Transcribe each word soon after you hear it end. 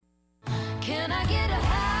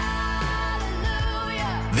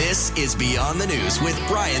This is Beyond the News with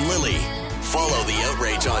Brian Lilly. Follow the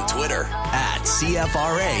outrage on Twitter at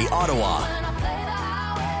CFRA Ottawa.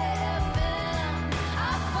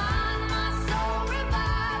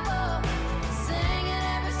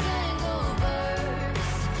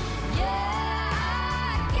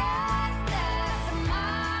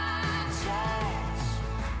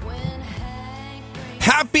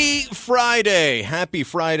 Happy Friday. Happy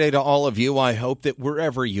Friday to all of you. I hope that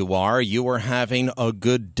wherever you are having a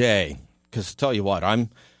good day. Because tell you what, I'm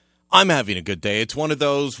having a good day. It's one of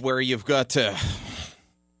those where you got to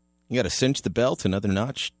cinch the belt another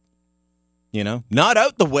notch. You know, not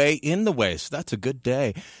out the way, in the way. So that's a good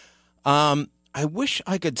day. I wish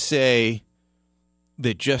I could say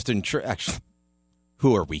that Justin Trudeau, actually,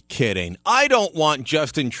 who are we kidding? I don't want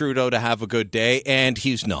Justin Trudeau to have a good day, and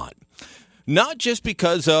he's not. Not just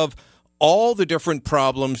because of all the different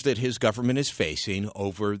problems that his government is facing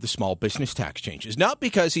over the small business tax changes. Not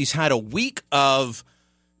because he's had a week of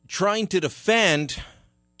trying to defend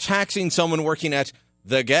taxing someone working at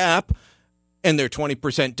The Gap and their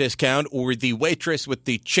 20% discount, or the waitress with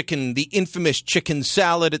the infamous chicken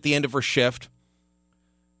salad at the end of her shift.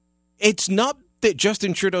 It's not that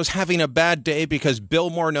Justin Trudeau's having a bad day because Bill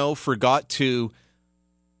Morneau forgot to,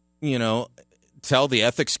 tell the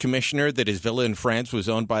ethics commissioner that his villa in France was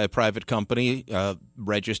owned by a private company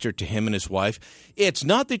registered to him and his wife. It's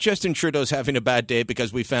not that Justin Trudeau's having a bad day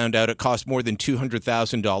because we found out it cost more than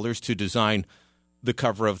 $200,000 to design the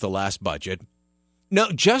cover of the last budget.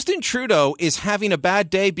 No, Justin Trudeau is having a bad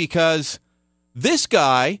day because this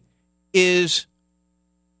guy he's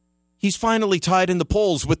finally tied in the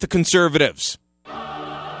polls with the Conservatives.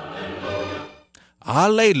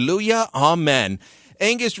 Alleluia, amen.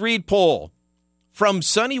 Angus Reid poll. From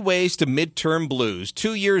sunny ways to midterm blues,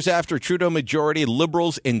 2 years after Trudeau majority,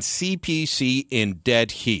 Liberals and CPC in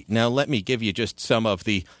dead heat. Now, let me give you just some of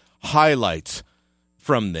the highlights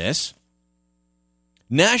from this.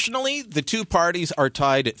 Nationally, the two parties are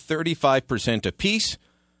tied at 35% apiece.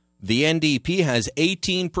 The NDP has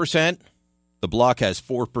 18%. The Bloc has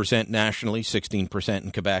 4% nationally, 16%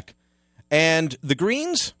 in Quebec. And the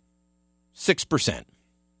Greens, 6%.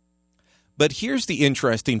 But here's the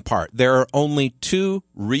interesting part. There are only two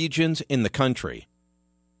regions in the country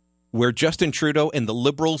where Justin Trudeau and the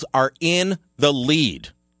Liberals are in the lead.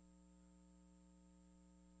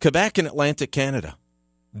 Quebec and Atlantic Canada.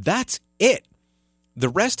 That's it. The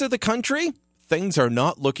rest of the country, things are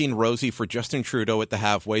not looking rosy for Justin Trudeau at the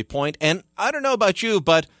halfway point. And I don't know about you,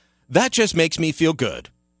 but that just makes me feel good.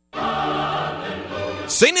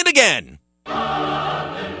 Sing it again.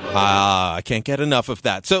 I can't get enough of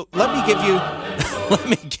that. So let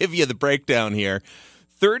me give you the breakdown here.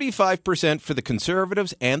 35% for the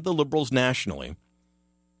Conservatives and the Liberals nationally.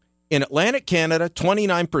 In Atlantic Canada,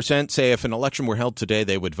 29% say if an election were held today,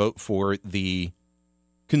 they would vote for the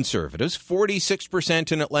Conservatives.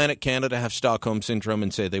 46% in Atlantic Canada have Stockholm Syndrome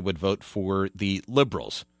and say they would vote for the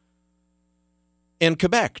Liberals. In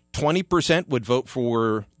Quebec, 20% would vote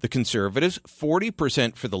for the Conservatives,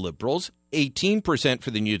 40% for the Liberals, 18%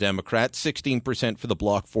 for the New Democrats, 16% for the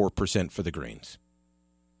Bloc, 4% for the Greens.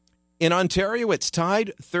 In Ontario, it's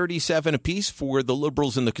tied 37 apiece for the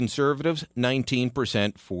Liberals and the Conservatives,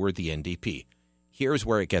 19% for the NDP. Here's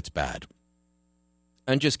where it gets bad.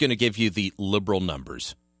 I'm just going to give you the Liberal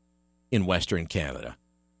numbers in Western Canada.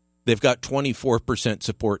 They've got 24%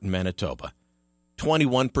 support in Manitoba.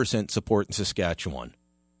 21% support in Saskatchewan,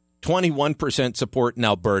 21% support in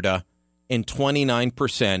Alberta, and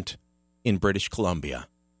 29% in British Columbia.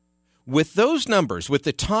 With those numbers, with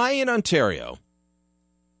the tie in Ontario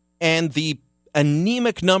and the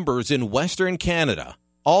anemic numbers in Western Canada,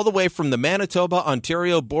 all the way from the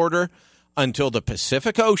Manitoba-Ontario border until the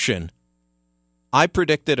Pacific Ocean, I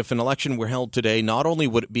predict that if an election were held today, not only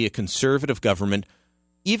would it be a Conservative government,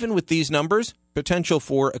 even with these numbers, potential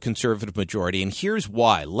for a Conservative majority. And here's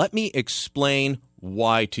why. Let me explain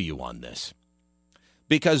why to you on this.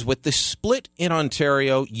 Because with the split in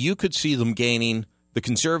Ontario, you could see them the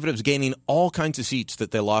Conservatives gaining all kinds of seats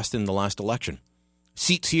that they lost in the last election.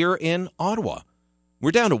 Seats here in Ottawa.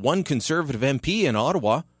 We're down to one Conservative MP in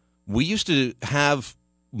Ottawa. We used to have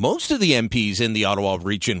most of the MPs in the Ottawa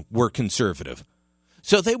region were Conservative.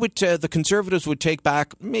 So the Conservatives would take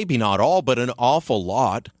back, maybe not all, but an awful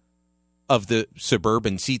lot of the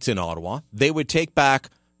suburban seats in Ottawa. They would take back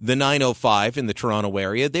the 905 in the Toronto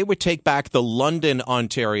area. They would take back the London,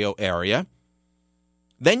 Ontario area.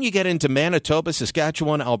 Then you get into Manitoba,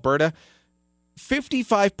 Saskatchewan, Alberta.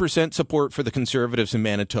 55% support for the Conservatives in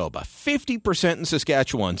Manitoba, 50% in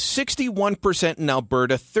Saskatchewan, 61% in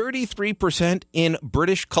Alberta, 33% in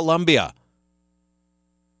British Columbia.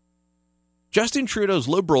 Justin Trudeau's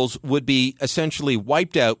Liberals would be essentially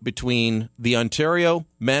wiped out between the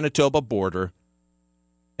Ontario-Manitoba border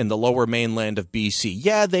and the lower mainland of BC.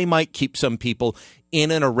 Yeah, they might keep some people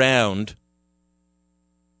in and around,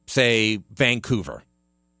 say, Vancouver,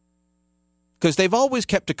 because they've always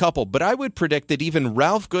kept a couple. But I would predict that even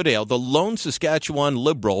Ralph Goodale, the lone Saskatchewan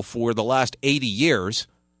Liberal for the last 80 years,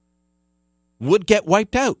 would get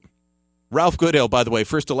wiped out. Ralph Goodale, by the way,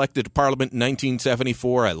 first elected to Parliament in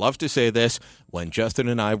 1974. I love to say this, when Justin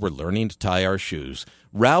and I were learning to tie our shoes.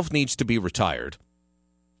 Ralph needs to be retired.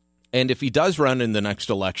 And if he does run in the next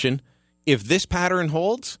election, if this pattern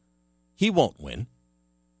holds, he won't win.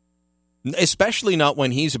 Especially not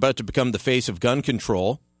when he's about to become the face of gun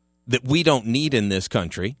control that we don't need in this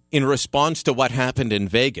country in response to what happened in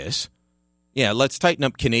Vegas. Yeah, let's tighten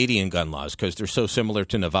up Canadian gun laws because they're so similar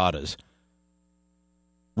to Nevada's.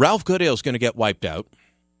 Ralph Goodale's going to get wiped out.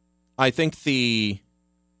 I think the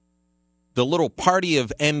little party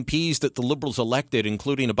of MPs that the Liberals elected,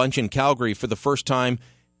 including a bunch in Calgary for the first time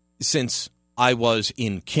since I was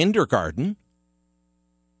in kindergarten,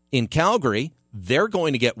 in Calgary, they're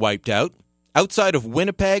going to get wiped out. Outside of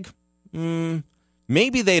Winnipeg,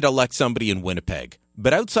 maybe they'd elect somebody in Winnipeg.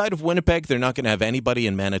 But outside of Winnipeg, they're not going to have anybody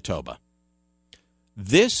in Manitoba.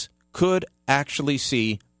 This could actually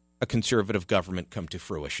see a conservative government come to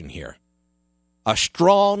fruition here. A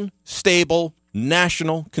strong, stable,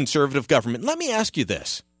 national conservative government. Let me ask you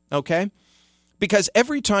this, okay? Because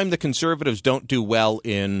every time the Conservatives don't do well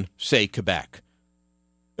in, say, Quebec,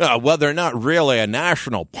 well, they're not really a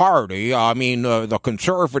national party. I mean, the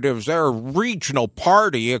Conservatives, they're a regional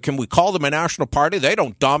party. Can we call them a national party? They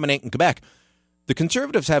don't dominate in Quebec. The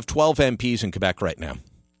Conservatives have 12 MPs in Quebec right now,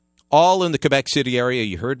 all in the Quebec City area.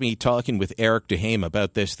 You heard me talking with Eric Duhaime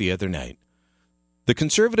about this the other night. The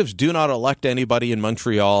Conservatives do not elect anybody in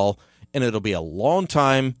Montreal, and it'll be a long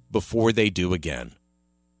time before they do again.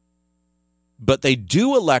 But they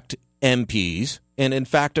do elect MPs, and in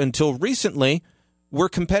fact, until recently, were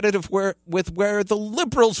competitive with where the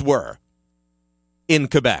Liberals were in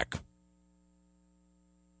Quebec.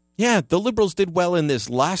 Yeah, the Liberals did well in this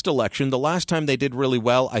last election. The last time they did really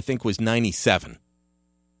well, I think, was 97.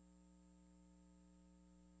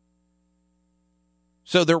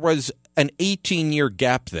 So there was an 18-year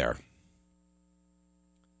gap there.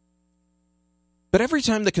 But every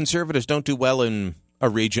time the Conservatives don't do well in a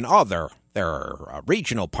region, they're a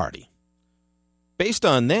regional party. Based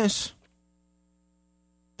on this,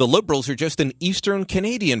 the Liberals are just an Eastern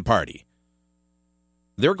Canadian party.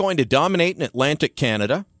 They're going to dominate in Atlantic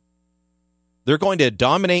Canada. They're going to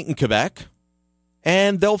dominate in Quebec.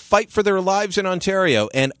 And they'll fight for their lives in Ontario.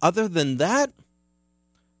 And other than that,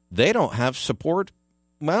 they don't have support,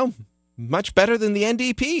 well, much better than the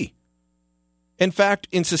NDP. In fact,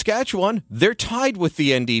 in Saskatchewan, they're tied with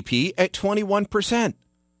the NDP at 21%.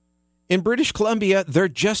 In British Columbia, they're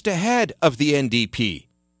just ahead of the NDP.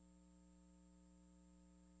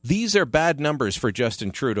 These are bad numbers for Justin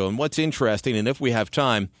Trudeau. And what's interesting, and if we have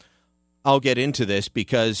time, I'll get into this,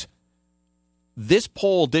 because this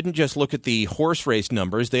poll didn't just look at the horse race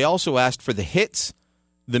numbers. They also asked for the hits,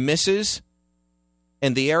 the misses,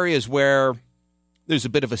 and the areas where there's a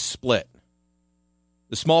bit of a split.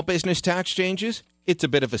 The small business tax changes, it's a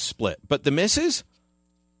bit of a split. But the misses,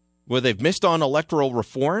 where they've missed on electoral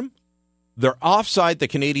reform, they're offside the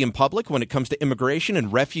Canadian public when it comes to immigration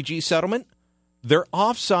and refugee settlement. They're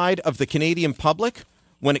offside of the Canadian public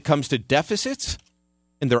when it comes to deficits,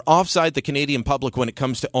 and they're offside the Canadian public when it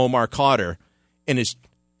comes to Omar Khadr and his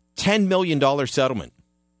 $10 million settlement.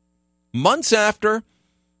 Months after,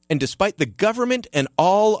 and despite the government and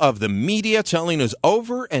all of the media telling us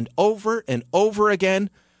over and over and over again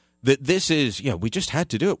that this is, we just had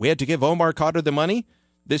to do it. We had to give Omar Khadr the money.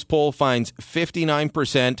 This poll finds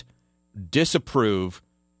 59% disapprove,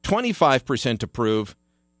 25% approve,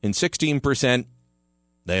 and 16%,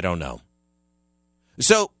 they don't know.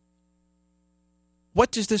 So,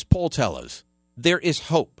 what does this poll tell us? There is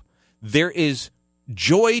hope. There is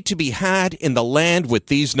joy to be had in the land with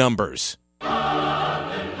these numbers.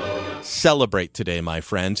 Celebrate today, my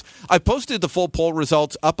friends. I posted the full poll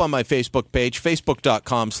results up on my Facebook page,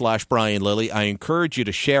 facebook.com/Brian Lilley. I encourage you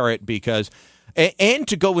to share it and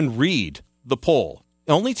to go and read the poll.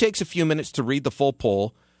 It only takes a few minutes to read the full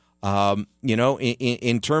poll.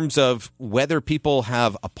 In terms of whether people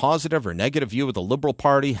have a positive or negative view of the Liberal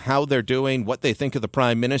Party, how they're doing, what they think of the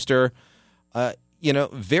Prime Minister,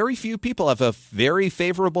 very few people have a very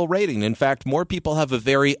favorable rating. In fact, more people have a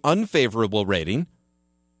very unfavorable rating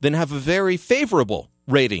than have a very favorable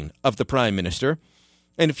rating of the Prime Minister.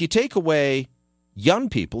 And if you take away young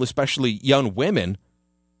people, especially young women,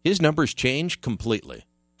 his numbers change completely.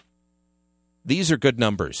 These are good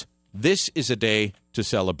numbers. This is a day to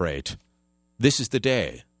celebrate. This is the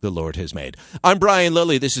day the Lord has made. I'm Brian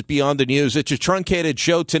Lilly. This is Beyond the News. It's a truncated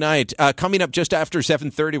show tonight. Coming up just after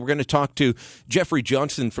 7:30, we're going to talk to Jeffrey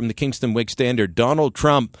Johnson from the Kingston Whig-Standard. Donald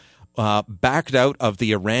Trump backed out of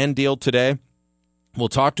the Iran deal today. We'll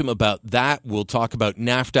talk to him about that. We'll talk about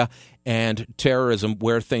NAFTA and terrorism,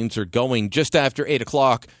 where things are going. Just after 8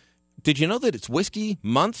 o'clock, did you know that it's Whiskey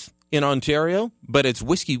Month in Ontario? But it's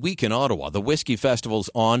Whiskey Week in Ottawa. The Whiskey Festival's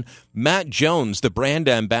on. Matt Jones, the brand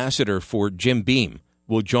ambassador for Jim Beam,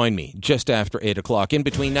 will join me just after 8 o'clock. In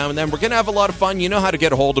between now and then, we're going to have a lot of fun. You know how to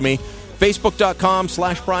get a hold of me.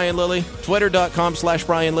 Facebook.com/Brian Lilly,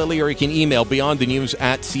 Twitter.com/Brian Lilly, or you can email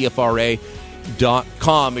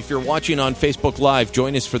beyondthenews@CFRA.com. If you're watching on Facebook Live,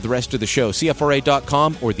 join us for the rest of the show.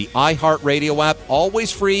 CFRA.com or the iHeartRadio app.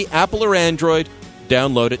 Always free, Apple or Android.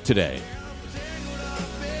 Download it today.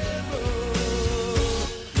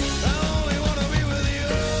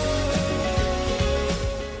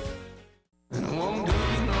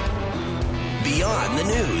 Beyond the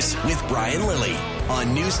News with Brian Lilly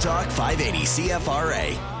on News Talk 580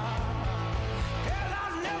 CFRA.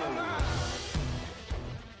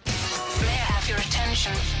 May I have your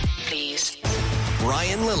attention, please?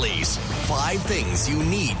 Brian Lilly's 5 Things You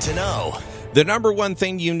Need to Know. The number one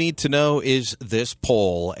thing you need to know is this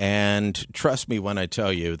poll, and trust me when I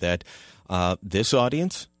tell you that this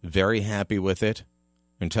audience, very happy with it.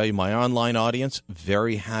 I can tell you my online audience,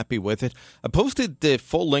 very happy with it. I posted the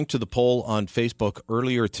full link to the poll on Facebook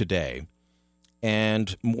earlier today,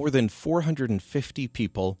 and more than 450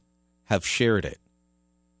 people have shared it.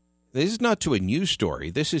 This is not to a news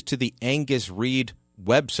story. This is to the Angus Reid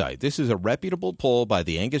website. This is a reputable poll by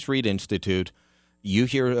the Angus Reid Institute. You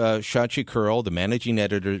hear Shachi Kurl, the managing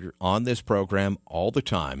editor, on this program all the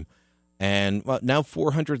time. And now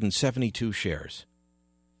 472 shares.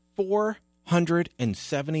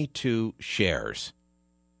 472 shares.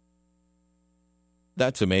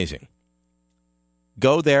 That's amazing.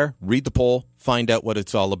 Go there, read the poll, find out what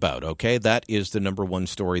it's all about, okay? That is the number one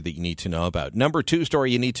story that you need to know about. Number two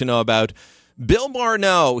story you need to know about, Bill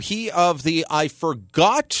Morneau, he of the I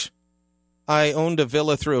forgot I owned a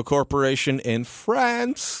villa through a corporation in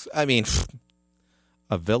France. I mean,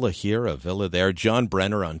 a villa here, a villa there. John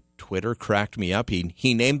Brenner on Twitter cracked me up.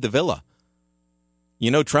 He named the villa.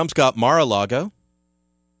 You know, Trump's got Mar-a-Lago.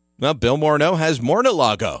 Well, Bill Morneau has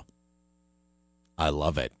Morna-Lago. I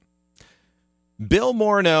love it. Bill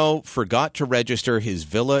Morneau forgot to register his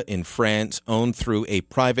villa in France owned through a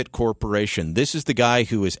private corporation. This is the guy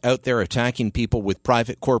who is out there attacking people with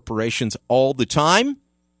private corporations all the time.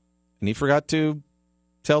 And he forgot to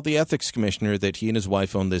tell the ethics commissioner that he and his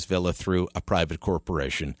wife own this villa through a private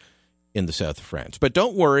corporation in the south of France. But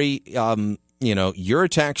don't worry, you're a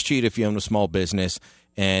tax cheat if you own a small business,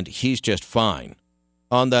 and he's just fine.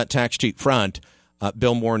 On that tax cheat front,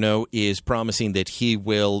 Bill Morneau is promising that he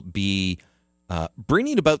will be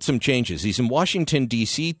bringing about some changes. He's in Washington,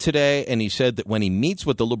 D.C. today, and he said that when he meets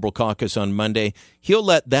with the Liberal caucus on Monday, he'll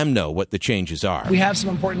let them know what the changes are. We have some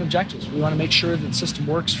important objectives. We want to make sure that the system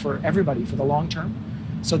works for everybody for the long term.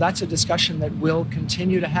 So that's a discussion that we'll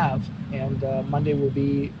continue to have, and Monday will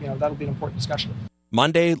be, that'll be an important discussion.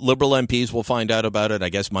 Monday, Liberal MPs will find out about it. I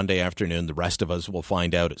guess Monday afternoon, the rest of us will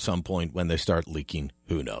find out at some point when they start leaking.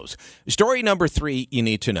 Who knows? Story number 3 you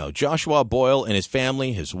need to know. Joshua Boyle and his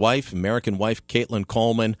family, his wife, American wife, Caitlin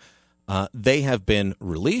Coleman, they have been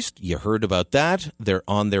released. You heard about that. They're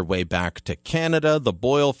on their way back to Canada. The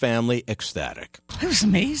Boyle family, ecstatic. It was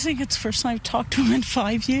amazing. It's the first time I've talked to him in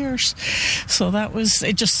 5 years. So that was,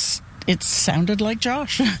 it sounded like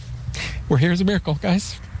Josh. We're here as a miracle,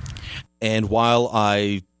 guys. And while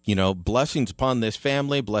blessings upon this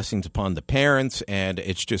family, blessings upon the parents, and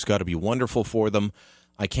it's just got to be wonderful for them,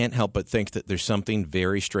 I can't help but think that there's something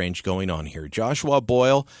very strange going on here. Joshua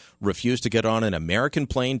Boyle refused to get on an American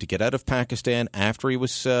plane to get out of Pakistan after he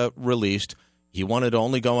was released. He wanted to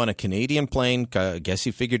only go on a Canadian plane. I guess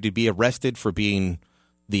he figured to be arrested for being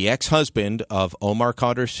the ex-husband of Omar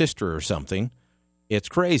Khadr's sister or something. It's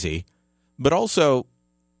crazy. But also,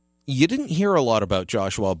 you didn't hear a lot about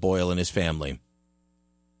Joshua Boyle and his family.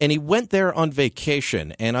 And he went there on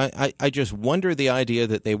vacation, and I just wonder the idea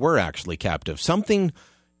that they were actually captive. Something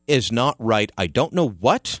is not right. I don't know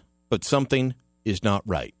what, but something is not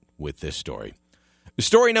right with this story.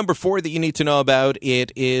 Story number 4 that you need to know about,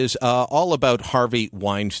 it is all about Harvey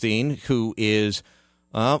Weinstein, who is,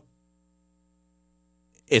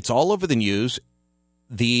 it's all over the news.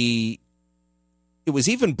 It was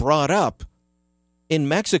even brought up in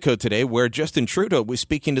Mexico today, where Justin Trudeau was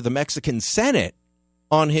speaking to the Mexican Senate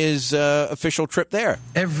on his official trip there.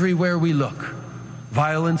 Everywhere we look,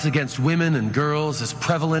 Violence against women and girls is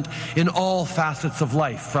prevalent in all facets of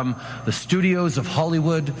life, from the studios of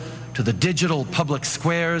Hollywood to the digital public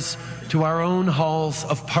squares to our own halls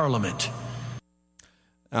of parliament.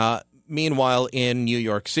 Meanwhile, in New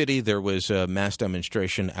York City, there was a mass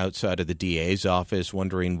demonstration outside of the DA's office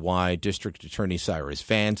wondering why District Attorney Cyrus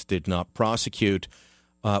Vance did not prosecute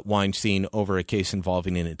Weinstein over a case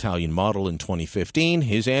involving an Italian model in 2015.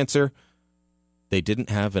 His answer: they didn't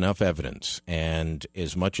have enough evidence. And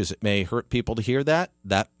as much as it may hurt people to hear that,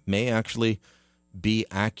 that may actually be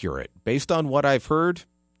accurate. Based on what I've heard,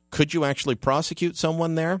 could you actually prosecute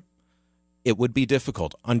someone there? It would be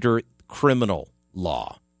difficult under criminal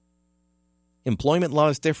law. Employment law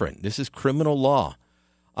is different. This is criminal law.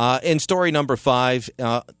 In story number 5,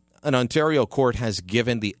 an Ontario court has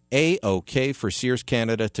given the A-OK for Sears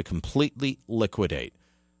Canada to completely liquidate.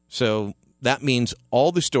 So that means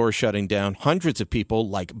all the stores shutting down, hundreds of people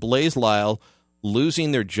like Blaise Lyle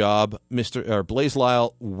losing their job. Blaise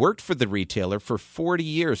Lyle worked for the retailer for 40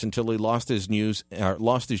 years until he lost his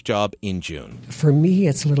job in June. For me,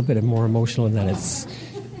 it's a little bit more emotional in that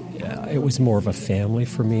it was more of a family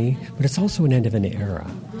for me, but it's also an end of an era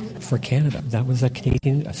for Canada. That was a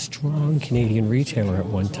strong Canadian retailer at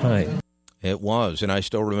one time. It was, and I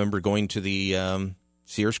still remember going to the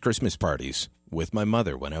Sears Christmas parties with my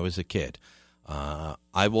mother when I was a kid.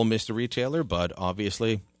 I will miss the retailer, but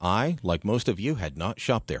obviously I, like most of you, had not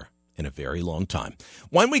shopped there in a very long time.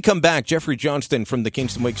 When we come back, Jeffrey Johnston from the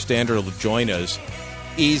Kingston Whig Standard will join us.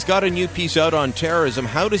 He's got a new piece out on terrorism.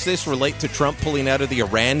 How does this relate to Trump pulling out of the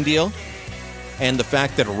Iran deal and the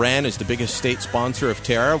fact that Iran is the biggest state sponsor of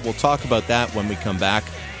terror? We'll talk about that when we come back.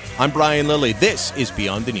 I'm Brian Lilley. This is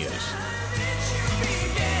Beyond the News.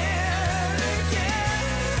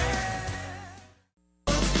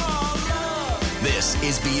 This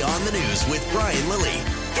is Beyond the News with Brian Lilley.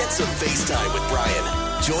 Get some FaceTime with Brian.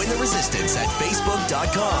 Join the resistance at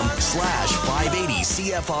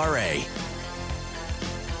facebook.com/580CFRA.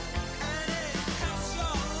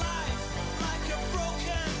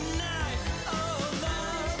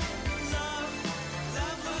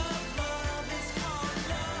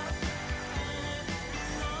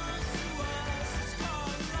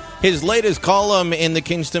 His latest column in the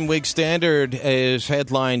Kingston Whig Standard is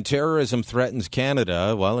headlined, "Terrorism Threatens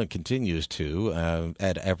Canada." Well, it continues to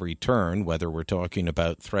at every turn, whether we're talking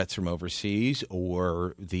about threats from overseas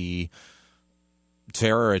or the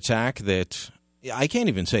terror attack that I can't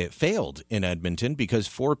even say it failed in Edmonton because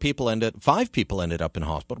 5 people ended up in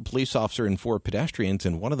hospital, police officer and 4 pedestrians,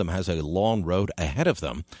 and one of them has a long road ahead of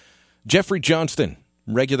them. Jeffrey Johnston,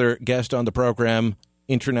 regular guest on the program,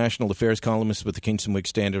 international affairs columnist with the Kingston Whig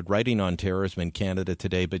Standard, writing on terrorism in Canada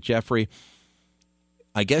today. But Jeffrey,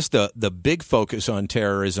 I guess the big focus on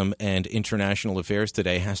terrorism and international affairs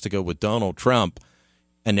today has to go with Donald Trump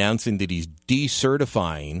announcing that he's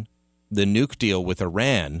decertifying the nuke deal with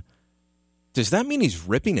Iran. Does that mean he's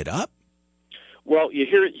ripping it up? Well,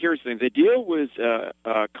 here's the thing. The deal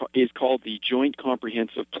is called the Joint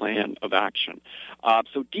Comprehensive Plan of Action.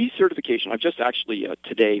 So decertification, I've just actually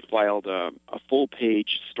today filed a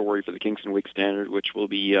full-page story for the Kingston Whig Standard, which will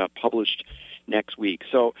be published next week.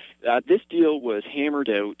 So this deal was hammered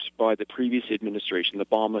out by the previous administration, the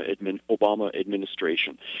Obama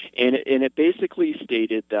administration. And it basically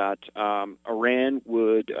stated that Iran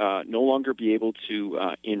would no longer be able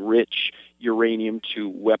to enrich uranium to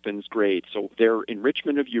weapons grade. So their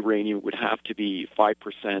enrichment of uranium would have to be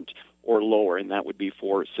 5% or lower, and that would be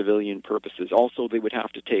for civilian purposes. Also, they would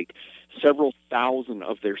have to take several thousand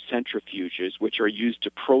of their centrifuges, which are used to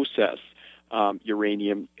process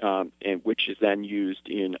uranium, and which is then used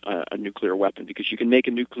in a nuclear weapon, because you can make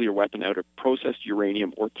a nuclear weapon out of processed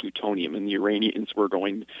uranium or plutonium, and the Iranians were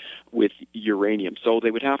going with uranium. So they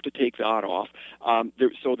would have to take that off. And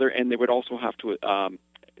they would also have to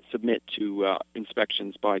submit to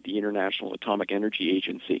inspections by the International Atomic Energy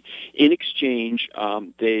Agency. In exchange,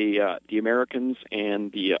 the Americans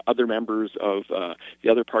and the other members of the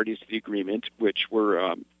other parties to the agreement, which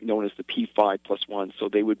were known as the P5+1, so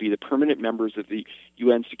they would be the permanent members of the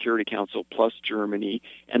UN Security Council plus Germany,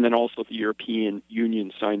 and then also the European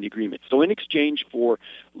Union signed the agreement. So in exchange for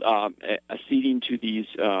acceding to these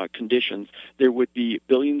conditions, there would be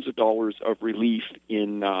billions of dollars of relief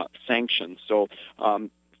in sanctions. So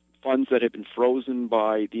funds that have been frozen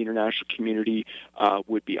by the international community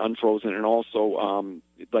would be unfrozen, and also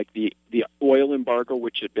like the oil embargo,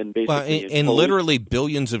 which had been basically and literally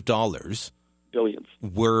billions of dollars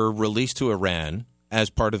were released to Iran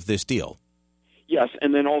as part of this deal. Yes,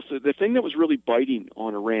 and then also the thing that was really biting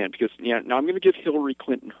on Iran, because now I'm going to give Hillary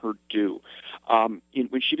Clinton her due.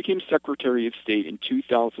 When she became Secretary of State in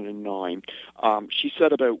 2009, she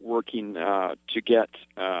set about working to get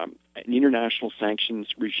an international sanctions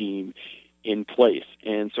regime in place.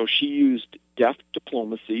 And so she used deft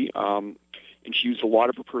diplomacy, and she used a lot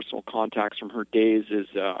of her personal contacts from her days as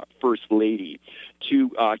First Lady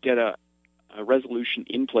to get a resolution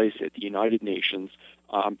in place at the United Nations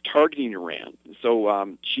targeting Iran.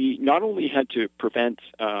 So she not only had to prevent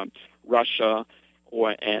Russia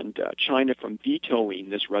and China from vetoing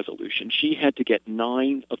this resolution, she had to get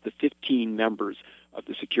 9 of the 15 members of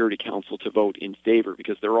the Security Council to vote in favor,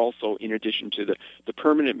 because there are also, in addition to the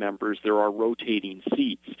permanent members, there are rotating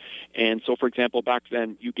seats. And so, for example, back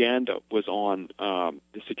then, Uganda was on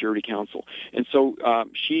the Security Council. And so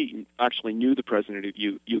she actually knew the president of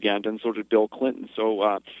Uganda, and so did Bill Clinton.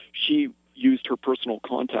 So she used her personal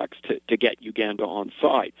contacts to get Uganda on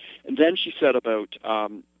side. And then she set about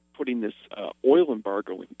putting this oil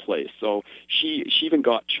embargo in place. So she even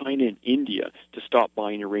got China and India to stop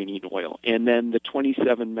buying Iranian oil. And then the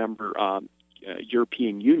 27-member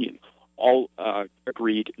European Union all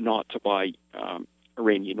agreed not to buy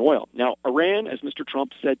Iranian oil. Now, Iran, as Mr.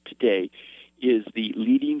 Trump said today, is the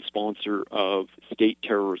leading sponsor of state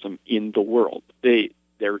terrorism in the world. They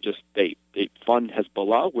fund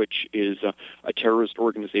Hezbollah, which is a terrorist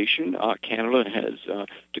organization. Canada has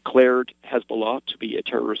declared Hezbollah to be a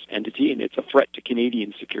terrorist entity, and it's a threat to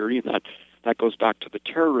Canadian security, and that goes back to the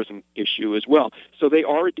terrorism issue as well. So they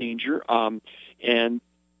are a danger, and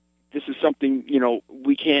this is something,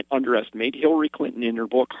 we can't underestimate. Hillary Clinton, in her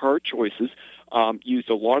book Hard Choices, used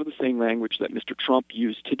a lot of the same language that Mr. Trump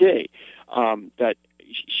used today,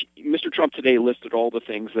 Mr. Trump today listed all the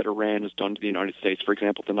things that Iran has done to the United States. For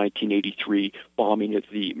example, the 1983 bombing of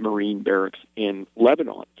the Marine barracks in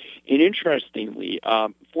Lebanon. And interestingly,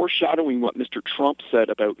 foreshadowing what Mr. Trump said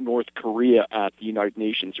about North Korea at the United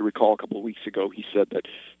Nations, you recall a couple of weeks ago, he said that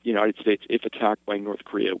the United States, if attacked by North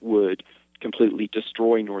Korea, would completely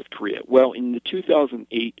destroy North Korea. Well, in the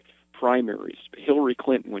 2008 primaries, Hillary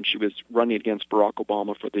Clinton, when she was running against Barack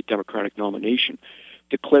Obama for the Democratic nomination,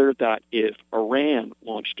 declared that if Iran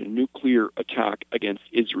launched a nuclear attack against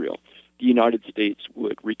Israel, the United States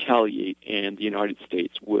would retaliate and the United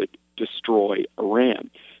States would destroy Iran.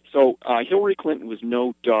 So Hillary Clinton was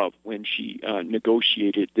no dove when she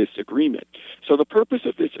negotiated this agreement. So the purpose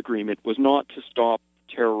of this agreement was not to stop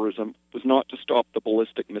terrorism, was not to stop the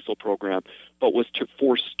ballistic missile program, but was to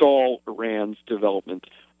forestall Iran's development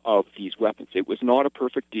of these weapons. It was not a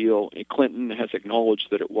perfect deal. Clinton has acknowledged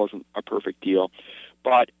that it wasn't a perfect deal,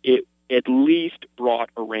 but it at least brought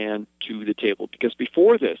Iran to the table, because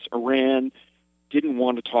before this, Iran didn't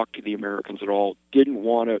want to talk to the Americans at all, didn't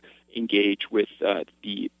want to engage with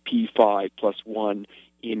the P5+1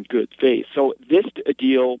 in good faith. So this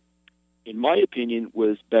deal, in my opinion,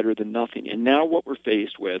 was better than nothing. And now what we're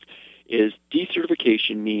faced with is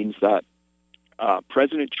decertification means that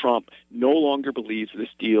President Trump no longer believes this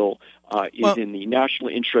deal is in the national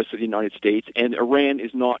interest of the United States, and Iran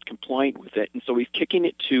is not compliant with it, and so he's kicking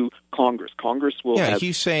it to Congress. Congress will have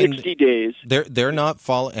he's saying 60 days. They're not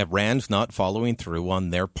Iran's not following through on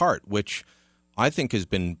their part, which I think has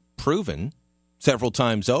been proven several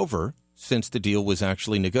times over since the deal was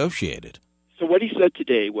actually negotiated. So what he said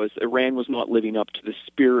today was Iran was not living up to the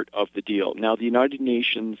spirit of the deal. Now, the United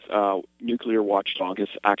Nations nuclear watchdog has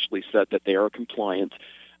actually said that they are compliant.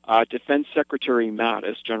 Defense Secretary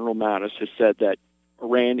Mattis, General Mattis, has said that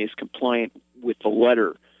Iran is compliant with the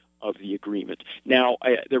letter of the agreement. Now,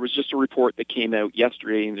 there was just a report that came out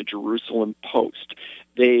yesterday in the Jerusalem Post.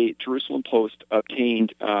 Jerusalem Post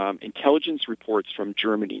obtained intelligence reports from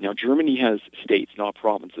Germany. Now, Germany has states, not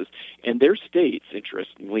provinces, and their states,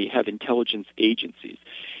 interestingly, have intelligence agencies.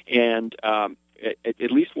 And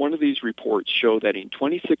at least one of these reports show that in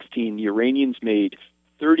 2016, the Iranians made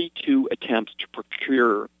 32 attempts to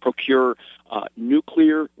procure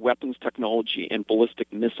nuclear weapons technology and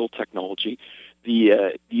ballistic missile technology.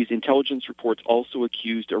 These intelligence reports also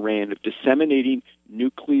accused Iran of disseminating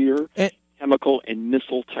nuclear, chemical, and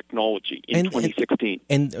missile technology in 2016.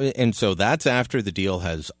 And so that's after the deal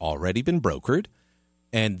has already been brokered,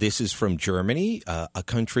 and this is from Germany, a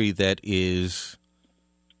country that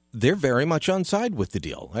they're very much on side with the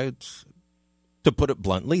deal. To put it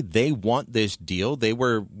bluntly, they want this deal.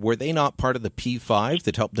 Were they not part of the P5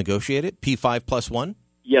 that helped negotiate it? P5+1?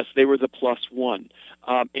 Yes, they were the +1.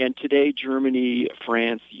 And today, Germany,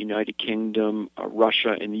 France, the United Kingdom,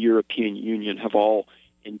 Russia, and the European Union have all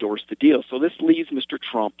endorsed the deal. So this leaves Mr.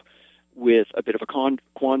 Trump with a bit of a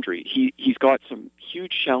quandary. He's got some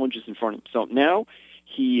huge challenges in front of him. So now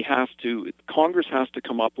Congress has to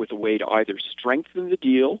come up with a way to either strengthen the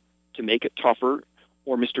deal to make it tougher,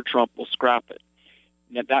 or Mr. Trump will scrap it.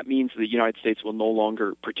 Now, that means the United States will no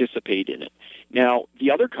longer participate in it. Now,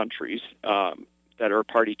 the other countries that are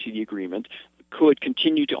party to the agreement could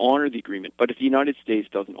continue to honor the agreement, but if the United States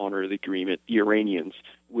doesn't honor the agreement, the Iranians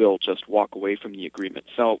will just walk away from the agreement.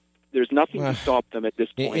 So there's nothing to stop them at this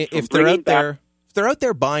point. If they're out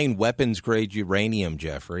there buying weapons-grade uranium,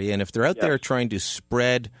 Jeffrey, and if they're out there trying to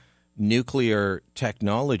spread nuclear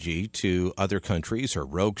technology to other countries or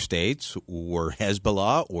rogue states or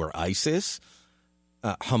Hezbollah or ISIS,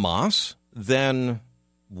 Hamas, then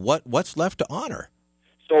what's left to honor?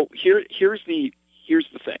 So here's the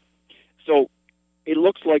thing. So it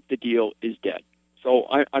looks like the deal is dead. So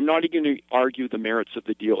I'm not even going to argue the merits of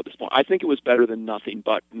the deal at this point. I think it was better than nothing,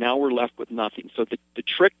 but now we're left with nothing. So the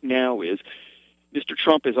trick now is Mr.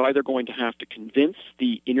 Trump is either going to have to convince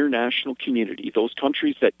the international community, those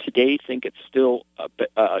countries that today think it's still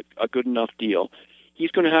a good enough deal,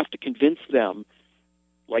 he's going to have to convince them,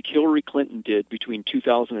 like Hillary Clinton did between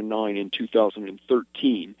 2009 and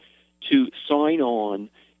 2013, to sign on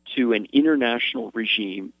to an international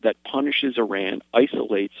regime that punishes Iran,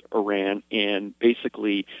 isolates Iran, and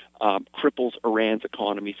basically cripples Iran's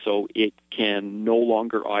economy so it can no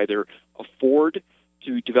longer either afford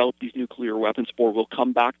to develop these nuclear weapons or will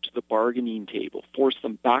come back to the bargaining table, force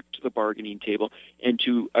them back to the bargaining table, and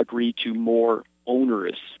to agree to more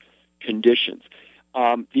onerous conditions.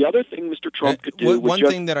 The other thing Mr. Trump could do... One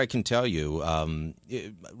thing that I can tell you,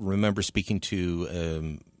 remember speaking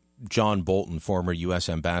to John Bolton, former U.S.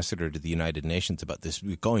 ambassador to the United Nations, about this,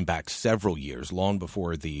 going back several years, long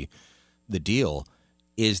before the deal,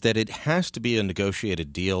 is that it has to be a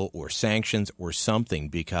negotiated deal or sanctions or something,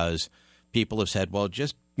 because people have said, well,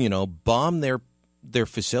 just, bomb their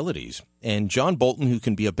facilities. And John Bolton, who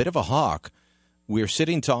can be a bit of a hawk, we were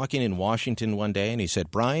sitting talking in Washington one day, and he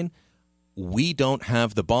said, Brian, we don't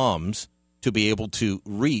have the bombs to be able to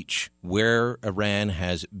reach where Iran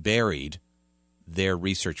has buried their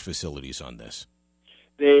research facilities on this.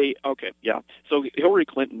 So Hillary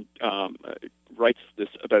Clinton writes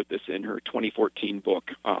about this in her 2014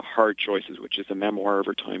 book, Hard Choices, which is a memoir of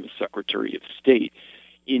her time as Secretary of State.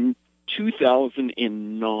 In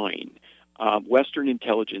 2009, Western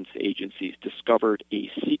intelligence agencies discovered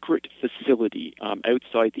a secret facility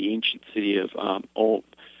outside the ancient city of Ulm.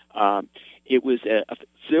 It was a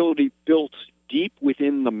facility built deep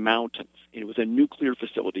within the mountains. It was a nuclear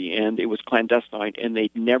facility, and it was clandestine, and they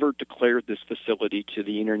never declared this facility to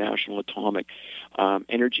the International Atomic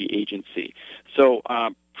Energy Agency. So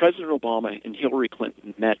President Obama and Hillary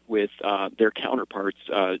Clinton met with their counterparts,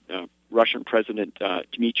 Russian President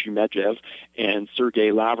Dmitry Medvedev and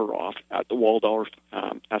Sergei Lavrov at the Waldorf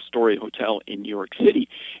Astoria Hotel in New York City,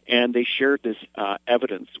 and they shared this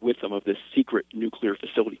evidence with them of this secret nuclear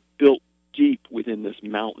facility built deep within this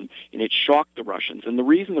mountain, and it shocked the Russians. And the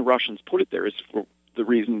reason the Russians put it there is for the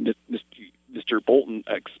reason that Mr. Bolton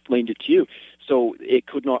explained it to you, so it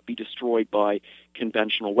could not be destroyed by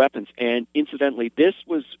conventional weapons. And incidentally, this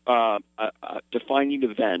was a defining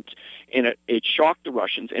event, and it shocked the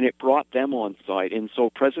Russians, and it brought them on side. And so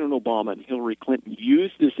President Obama and Hillary Clinton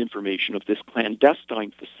used this information of this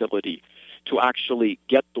clandestine facility to actually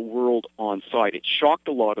get the world on side. It shocked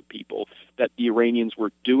a lot of people that the Iranians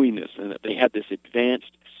were doing this and that they had this advanced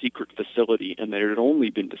secret facility and that it had only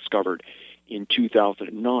been discovered in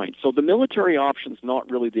 2009. So the military option's not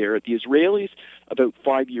really there. The Israelis, about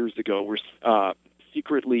 5 years ago, were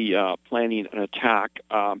secretly planning an attack,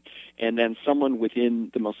 and then someone within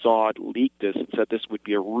the Mossad leaked this and said this would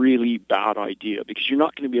be a really bad idea because you're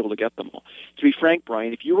not going to be able to get them all. To be frank,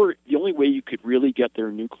 Brian, the only way you could really get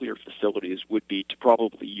their nuclear facilities would be to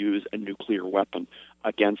probably use a nuclear weapon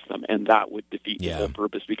against them, and that would defeat the whole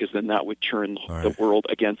purpose, because then that would turn the world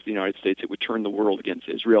against the United States. It would turn the world against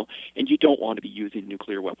Israel, and you don't want to be using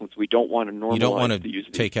nuclear weapons. We don't want to normalize. You don't want to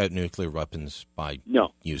take out nuclear weapons by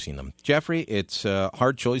using them. Jeffrey, it's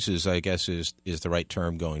hard choices, I guess, is the right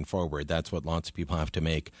term going forward. That's what lots of people have to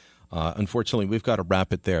make. Unfortunately, we've got to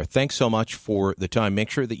wrap it there. Thanks so much for the time. Make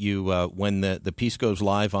sure that you, when the piece goes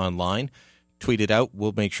live online, tweet it out.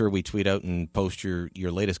 We'll make sure we tweet out and post your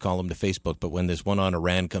latest column to Facebook. But when this one on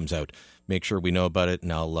Iran comes out, make sure we know about it,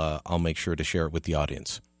 and I'll make sure to share it with the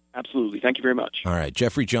audience. Absolutely. Thank you very much. All right.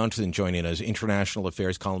 Jeffrey Johnson joining us, international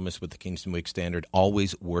affairs columnist with the Kingston Week Standard.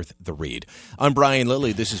 Always worth the read. I'm Brian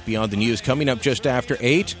Lilley. This is Beyond the News. Coming up just after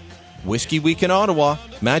 8, Whiskey Week in Ottawa.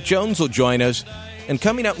 Matt Jones will join us. And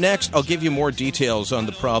coming up next, I'll give you more details on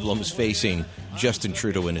the problems facing Justin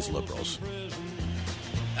Trudeau and his Liberals.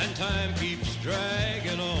 And time keeps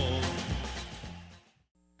dragging on.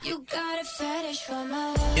 You got a fetish for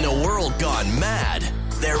my love. In a world gone mad,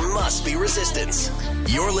 there must be resistance.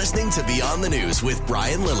 You're listening to Beyond the News with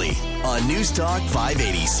Brian Lilly on News Talk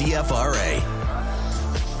 580 CFRA.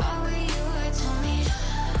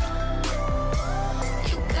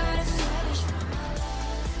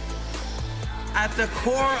 At the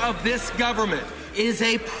core of this government is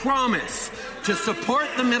a promise to support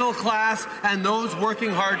the middle class and those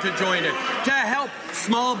working hard to join it, to help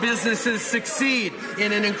small businesses succeed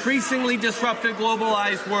in an increasingly disrupted,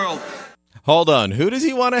 globalized world. Hold on. Who does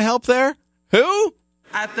he want to help there? Who?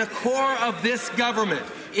 At the core of this government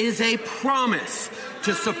is a promise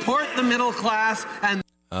to support the middle class and...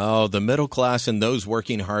 Oh, the middle class and those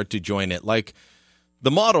working hard to join it. Like the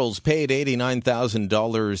Models paid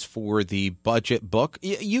 $89,000 for the budget book.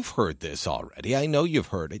 You've heard this already. I know you've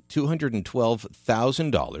heard it.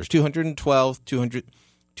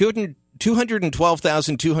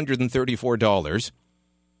 $212,234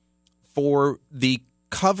 for the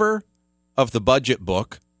cover of the budget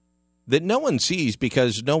book that no one sees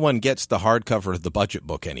because no one gets the hardcover of the budget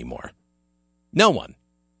book anymore. No one.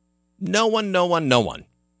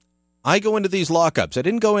 I go into these lockups. I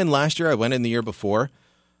didn't go in last year. I went in the year before.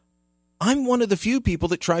 I'm one of the few people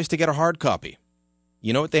that tries to get a hard copy.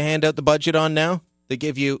 You know what they hand out the budget on now? They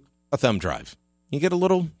give you a thumb drive. You get a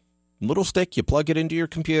little stick. You plug it into your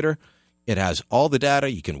computer. It has all the data.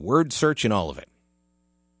 You can word search and all of it.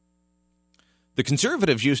 The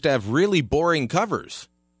Conservatives used to have really boring covers.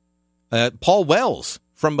 Paul Wells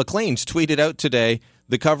from Maclean's tweeted out today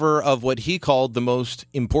the cover of what he called the most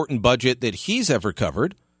important budget that he's ever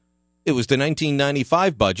covered. It was the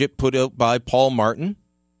 1995 budget put out by Paul Martin.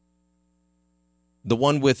 The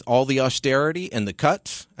one with all the austerity and the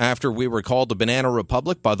cuts after we were called the Banana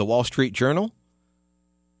Republic by the Wall Street Journal.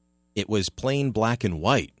 It was plain black and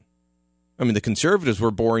white. I mean, the Conservatives were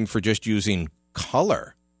boring for just using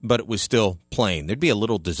color, but it was still plain. There'd be a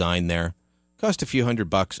little design there. Cost a few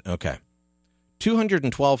 $100. Okay.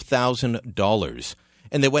 $212,000.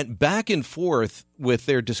 And they went back and forth with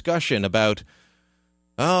their discussion about,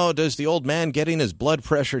 oh, does the old man getting his blood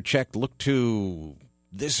pressure checked look to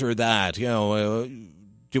this or that? You know,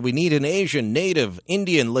 do we need an Asian, Native,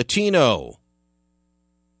 Indian, Latino?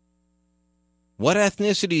 What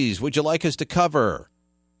ethnicities would you like us to cover?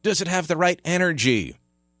 Does it have the right energy?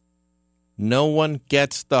 No one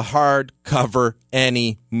gets the hard cover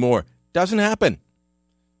anymore. Doesn't happen.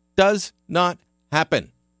 Does not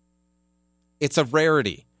happen. It's a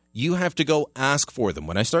rarity. You have to go ask for them.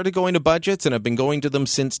 When I started going to budgets, and I've been going to them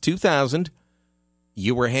since 2000,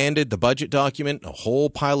 you were handed the budget document, a whole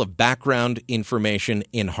pile of background information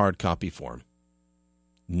in hard copy form.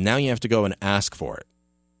 Now you have to go and ask for it.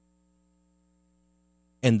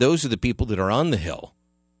 And those are the people that are on the Hill.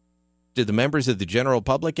 Did the members of the general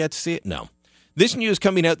public get to see it? No. This news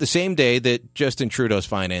coming out the same day that Justin Trudeau's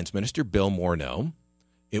finance minister, Bill Morneau,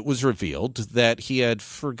 it was revealed that he had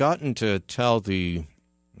forgotten to tell the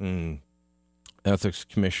ethics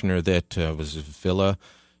commissioner that was a villa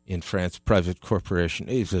in France, private corporation.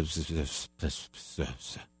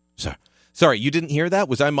 Sorry, you didn't hear that?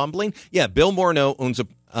 Was I mumbling? Yeah, Bill Morneau owns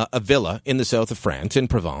a villa in the south of France, in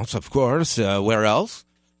Provence, of course. Where else?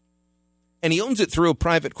 And he owns it through a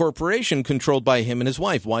private corporation controlled by him and his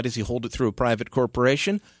wife. Why does he hold it through a private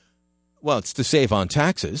corporation? Well, it's to save on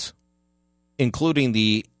taxes, including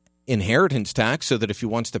the inheritance tax, so that if he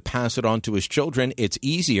wants to pass it on to his children, it's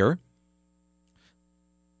easier.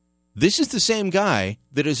 This is the same guy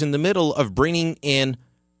that is in the middle of bringing in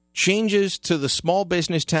changes to the small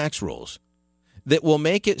business tax rules that will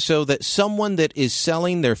make it so that someone that is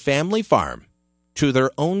selling their family farm to their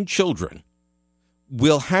own children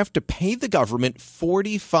will have to pay the government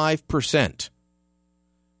 45%.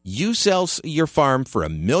 You sell your farm for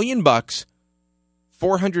 $1 million,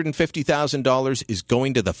 $450,000 is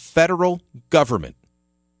going to the federal government.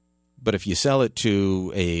 But if you sell it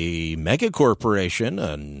to a mega corporation,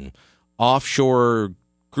 an offshore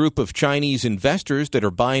group of Chinese investors that are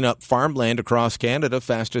buying up farmland across Canada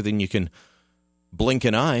faster than you can blink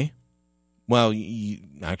an eye, well, you're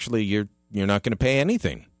not going to pay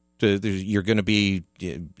anything. You're going to be,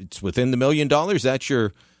 it's within the $1 million. That's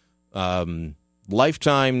your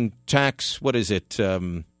lifetime tax. What is it?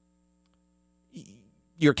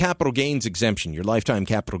 Your capital gains exemption, your lifetime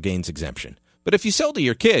capital gains exemption. But if you sell to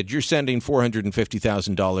your kid, you're sending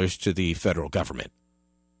 $450,000 to the federal government.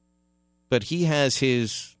 But he has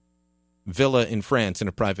his villa in France in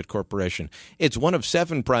a private corporation. It's one of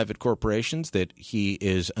 7 private corporations that he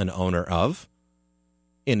is an owner of,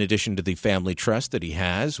 in addition to the family trust that he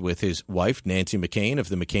has with his wife, Nancy McCain, of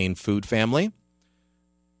the McCain food family.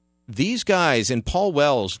 These guys, and Paul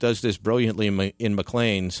Wells does this brilliantly in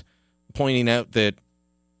Maclean's, pointing out that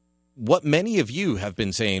what many of you have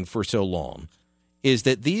been saying for so long is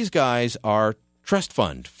that these guys are trust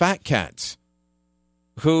fund fat cats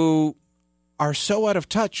who are so out of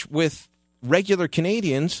touch with regular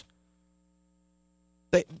Canadians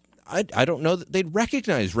that I don't know that they'd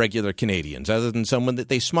recognize regular Canadians other than someone that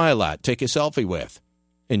they smile at, take a selfie with,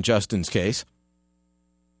 in Justin's case.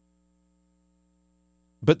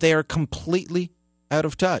 But they are completely out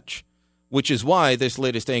of touch, which is why this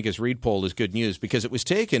latest Angus Reid poll is good news, because it was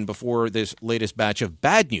taken before this latest batch of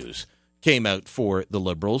bad news came out for the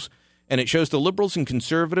Liberals, and it shows the Liberals and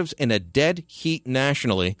Conservatives in a dead heat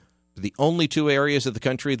nationally. The only two areas of the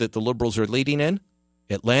country that the Liberals are leading in,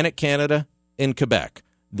 Atlantic Canada and Quebec.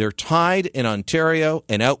 They're tied in Ontario,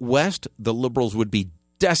 and out west, the Liberals would be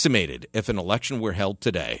decimated if an election were held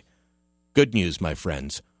today. Good news, my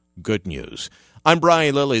friends. Good news. I'm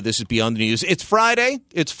Brian Lilly. This is Beyond the News. It's Friday.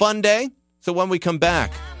 It's fun day. So when we come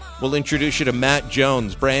back, we'll introduce you to Matt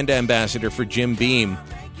Jones, brand ambassador for Jim Beam,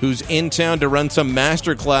 who's in town to run some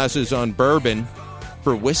master classes on bourbon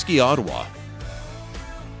for Whiskey Ottawa.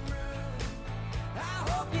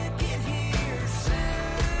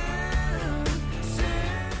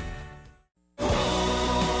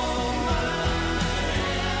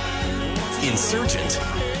 Insurgent.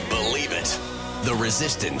 Believe it. The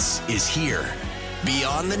resistance is here.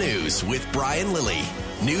 Beyond the News with Brian Lilly.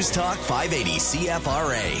 News Talk 580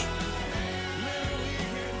 CFRA.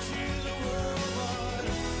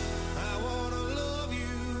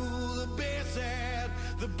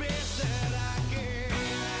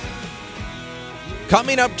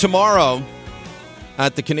 Coming up tomorrow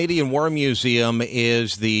at the Canadian War Museum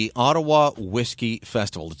is the Ottawa Whiskey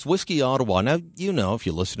Festival. It's Whiskey Ottawa. Now, you know, if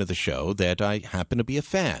you listen to the show, that I happen to be a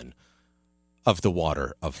fan of the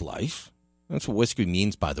water of life. That's what whiskey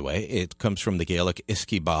means, by the way. It comes from the Gaelic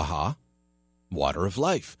Iski Baha, water of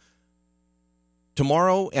life.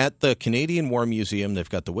 Tomorrow at the Canadian War Museum, they've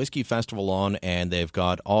got the Whiskey Festival on, and they've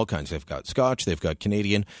got all kinds. They've got Scotch, they've got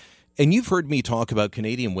Canadian. And you've heard me talk about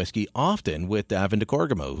Canadian whiskey often with Davin de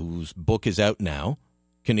Corgamo, whose book is out now,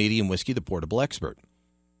 Canadian Whiskey, the Portable Expert.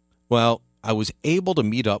 Well, I was able to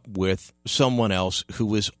meet up with someone else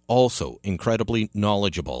who is also incredibly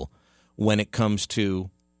knowledgeable when it comes to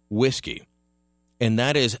whiskey, and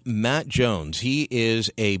that is Matt Jones. He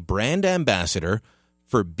is a brand ambassador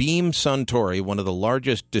for Beam Suntory, one of the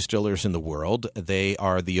largest distillers in the world. They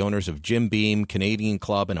are the owners of Jim Beam, Canadian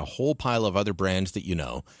Club, and a whole pile of other brands that you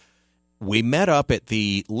know. We met up at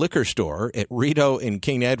the liquor store at Rideau in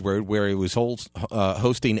King Edward, where he was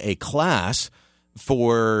hosting a class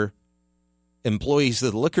for employees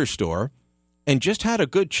of the liquor store, and just had a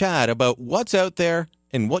good chat about what's out there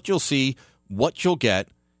and what you'll see, what you'll get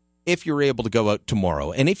if you're able to go out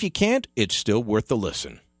tomorrow. And if you can't, it's still worth the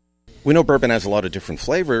listen. We know bourbon has a lot of different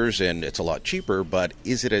flavors and it's a lot cheaper, but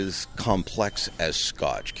is it as complex as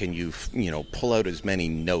Scotch? Can you pull out as many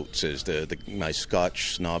notes as my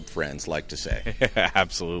Scotch snob friends like to say?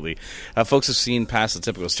 Absolutely. Folks have seen past the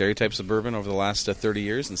typical stereotypes of bourbon over the last 30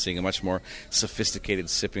 years and seeing a much more sophisticated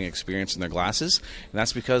sipping experience in their glasses. And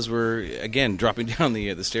that's because we're, again, dropping down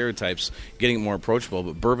the stereotypes, getting it more approachable.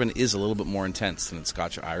 But bourbon is a little bit more intense than its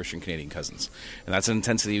Scotch, Irish, and Canadian cousins. And that's an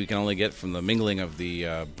intensity we can only get from the mingling of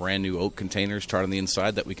the brand new oak containers charred on the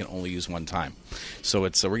inside that we can only use one time. So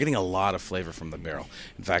it's we're getting a lot of flavor from the barrel.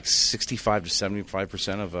 In fact, 65 to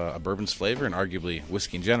 75% of a bourbon's flavor, and arguably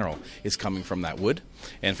whiskey in general, is coming from that wood.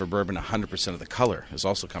 And for bourbon, 100% of the color is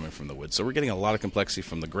also coming from the wood. So we're getting a lot of complexity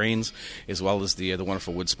from the grains as well as the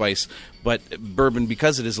wonderful wood spice. But bourbon,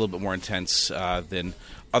 because it is a little bit more intense than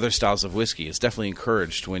other styles of whiskey, is definitely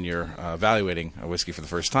encouraged when you're evaluating a whiskey for the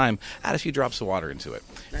first time. Add a few drops of water into it.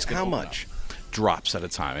 How much? Drops at a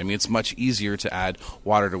time. I mean, it's much easier to add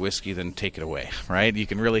water to whiskey than take it away, right? You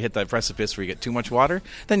can really hit that precipice where you get too much water,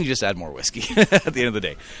 then you just add more whiskey at the end of the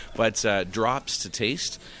day. But drops to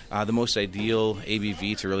taste, the most ideal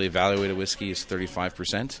ABV to really evaluate a whiskey is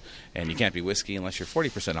 35%, and you can't be whiskey unless you're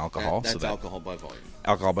 40% alcohol. That's alcohol by volume.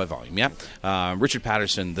 Alcohol by volume, yeah. Richard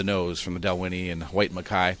Patterson, the Nose from the Dalwhinnie and White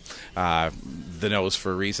Mackay, the Nose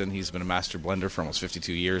for a reason. He's been a master blender for almost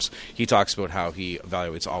 52 years. He talks about how he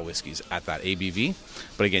evaluates all whiskeys at that ABV.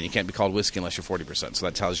 But again, you can't be called whiskey unless you're 40%. So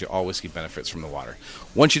that tells you all whiskey benefits from the water.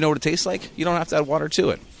 Once you know what it tastes like, you don't have to add water to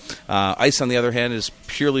it. Ice, on the other hand, is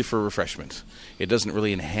purely for refreshment. It doesn't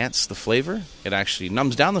really enhance the flavor. It actually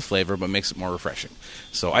numbs down the flavor, but makes it more refreshing.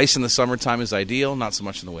 So ice in the summertime is ideal, not so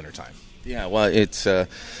much in the wintertime. Yeah, well, it's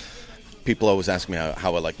people always ask me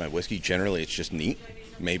how I like my whiskey. Generally, it's just neat.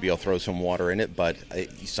 maybe I'll throw some water in it. But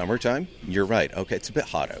summertime, you're right. Okay, it's a bit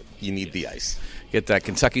hot out. You need the ice. Get that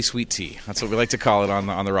Kentucky sweet tea. That's what we like to call it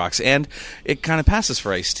on the rocks. And it kind of passes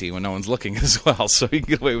for iced tea when no one's looking as well, so you can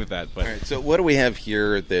get away with that. But. All right, so what do we have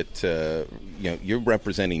here that, you're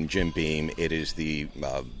representing Jim Beam. It is the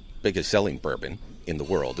biggest selling bourbon in the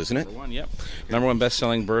world, isn't it? Number one, yep. Number one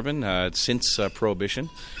best-selling bourbon since Prohibition.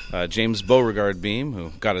 James Beauregard Beam,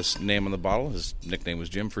 who got his name on the bottle, his nickname was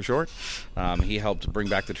Jim for short. He helped bring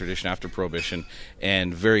back the tradition after Prohibition,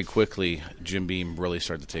 and very quickly, Jim Beam really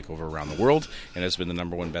started to take over around the world, and has been the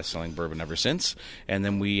number one best-selling bourbon ever since. And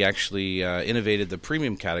then we actually innovated the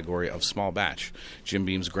premium category of small batch. Jim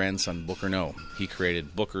Beam's grandson, Booker Noe, he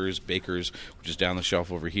created Booker's, Baker's, which is down the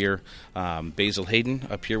shelf over here. Basil Hayden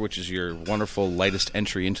up here, which is your wonderful lightest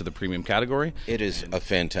entry into the premium category. It is a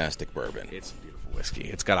fantastic bourbon. It's beautiful whiskey.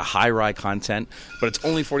 It's got a high rye content, but it's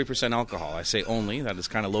only 40% alcohol. I say only. That is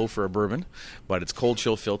kind of low for a bourbon, but it's cold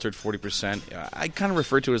chill filtered, 40%. I kind of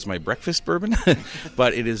refer to it as my breakfast bourbon,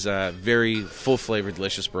 but it is a very full-flavored,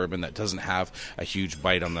 delicious bourbon that doesn't have a huge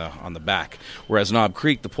bite on the back. Whereas Knob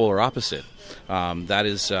Creek, the polar opposite, that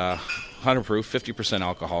is 100 proof, 50%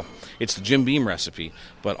 alcohol. It's the Jim Beam recipe,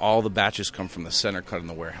 but all the batches come from the center cut in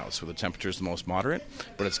the warehouse, where the temperature is the most moderate,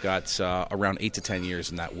 but it's got around 8 to 10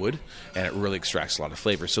 years in that wood, and it really extracts a lot of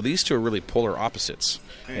flavor. So these two are really polar opposites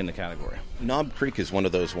in the category. Knob Creek is one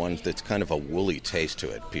of those ones that's kind of a woolly taste to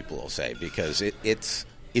it, people will say, because it's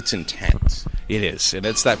intense. It is, and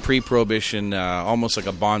it's that pre-Prohibition, almost like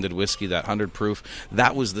a bonded whiskey, that 100 proof.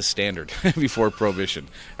 That was the standard before Prohibition.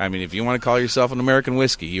 I mean, if you want to call yourself an American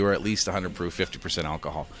whiskey, you are at least 100 proof, 50%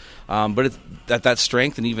 alcohol. But it's at that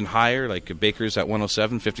strength and even higher, like Baker's at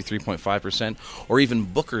 107, 53.5%, or even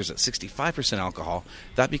Booker's at 65% alcohol,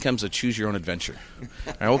 that becomes a choose-your-own-adventure.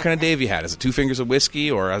 What kind of day have you had? Is it 2 fingers of whiskey,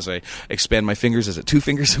 or as I expand my fingers, is it 2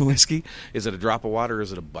 fingers of whiskey? Is it a drop of water, or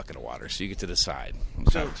is it a bucket of water? So you get to decide.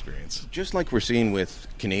 So, experience. Just like we're seeing with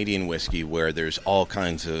Canadian whiskey, where there's all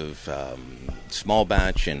kinds of small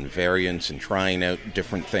batch and variants and trying out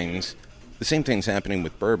different things, the same thing's happening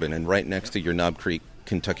with bourbon. And right next to your Knob Creek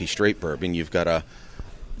Kentucky Straight Bourbon, you've got a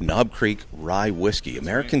Knob Creek Rye Whiskey.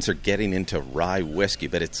 Americans are getting into rye whiskey,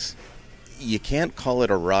 but you can't call it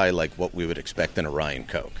a rye like what we would expect in a rye and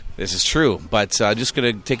Coke. This is true, but just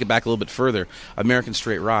going to take it back a little bit further. American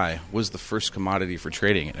Straight Rye was the first commodity for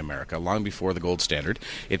trading in America, long before the gold standard.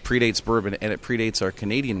 It predates bourbon, and it predates our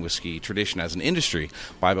Canadian whiskey tradition as an industry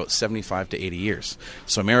by about 75 to 80 years.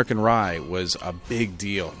 So American Rye was a big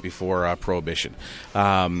deal before Prohibition.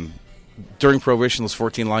 During Prohibition, those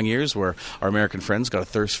 14 long years where our American friends got a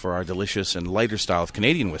thirst for our delicious and lighter style of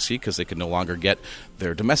Canadian whiskey because they could no longer get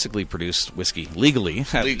their domestically produced whiskey legally.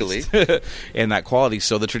 And that quality.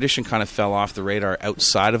 So the tradition kind of fell off the radar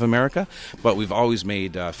outside of America, but we've always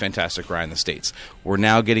made fantastic rye in the States. We're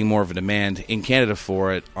now getting more of a demand in Canada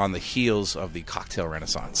for it on the heels of the cocktail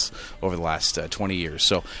renaissance over the last 20 years.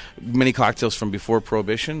 So many cocktails from before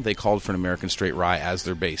Prohibition, they called for an American Straight Rye as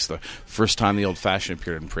their base. The first time the Old Fashioned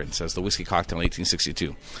appeared in print as the whiskey cocktail in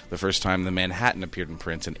 1862. The first time the Manhattan appeared in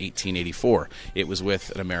print in 1884, it was with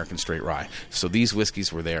an American Straight Rye. So these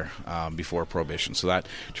whiskeys were there before Prohibition. So that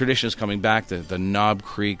tradition is coming back. The Knob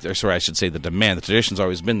Creek, or sorry, I should say the demand. The tradition's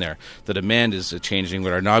always been there. The demand is changing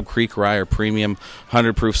with our Knob Creek Rye, our premium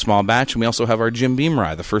 100 proof small batch, and we also have our Jim Beam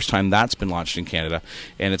Rye, the first time that's been launched in Canada,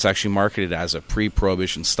 and it's actually marketed as a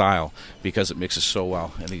pre-Prohibition style because it mixes so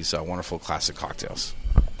well in these wonderful classic cocktails.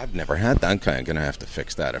 I've never had that. I'm kind of going to have to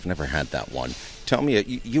fix that. I've never had that one. Tell me,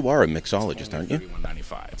 you are a mixologist, aren't you?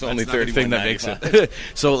 $31.95. It's only $31.95. Thing that makes it.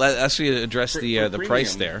 So let's actually address the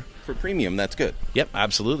price there. For premium, that's good. Yep,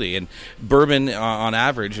 absolutely. And bourbon, on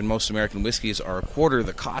average, in most American whiskeys, are a quarter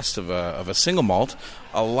the cost of a single malt.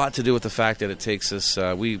 A lot to do with the fact that it takes us,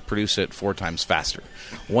 we produce it 4 times faster.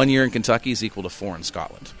 1 year in Kentucky is equal to 4 in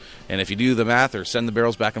Scotland. And if you do the math or send the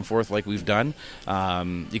barrels back and forth like we've done,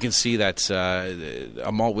 you can see that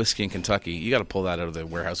a malt whiskey in Kentucky, you got to pull that out of the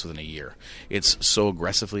warehouse within a year. It's so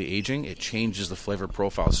aggressively aging, it changes the flavor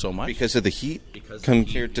profile so much. Because of the heat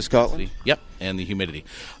compared to Scotland? Yep, and the humidity.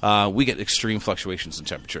 We get extreme fluctuations in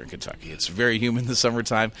temperature in Kentucky. It's very humid in the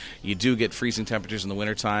summertime. You do get freezing temperatures in the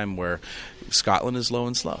wintertime where Scotland is low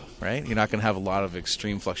and slow, right? You're not going to have a lot of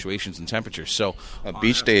extreme fluctuations in temperature. So a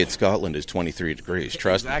beach day at Scotland is 23 degrees,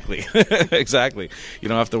 trust me. Exactly. You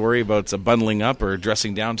don't have to worry about bundling up or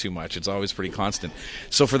dressing down too much. It's always pretty constant.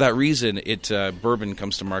 So for that reason, bourbon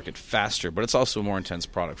comes to market faster, but it's also a more intense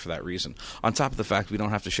product for that reason. On top of the fact we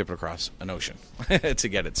don't have to ship it across an ocean to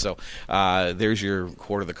get it. So there's your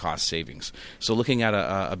quarter of the cost savings. So looking at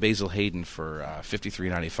a Basil Hayden for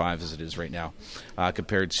 $53.95 as it is right now,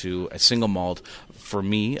 compared to a single malt, for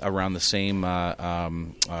me, around the same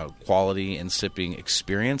quality and sipping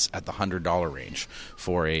experience at the $100 range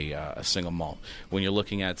for a single malt. When you're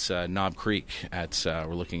looking at Knob Creek,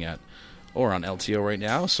 we're looking at or on LTO right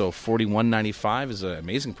now, so $41.95 is an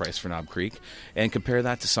amazing price for Knob Creek, and compare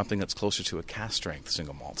that to something that's closer to a cask strength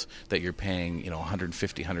single malt that you're paying,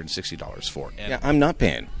 $150, $160 for. And I'm not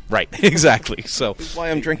paying. Right, exactly. So that's why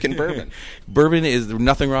I'm drinking bourbon. Bourbon is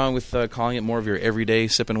nothing wrong with calling it more of your everyday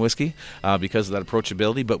sipping whiskey because of that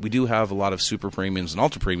approachability, but we do have a lot of super premiums and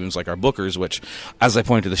ultra premiums like our Booker's, which, as I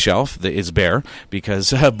point to the shelf, is bare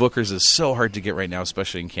because Booker's is so hard to get right now,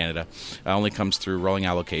 especially in Canada. Only comes through rolling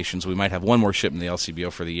allocations. We might have one more ship in the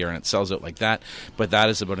LCBO for the year, and it sells out like that, but that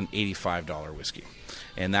is about an $85 whiskey.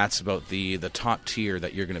 And that's about the top tier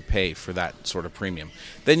that you're going to pay for that sort of premium.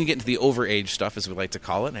 Then you get into the overage stuff, as we like to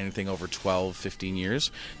call it, anything over 12, 15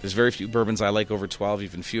 years. There's very few bourbons I like over 12,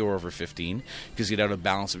 even fewer over 15, because you get out of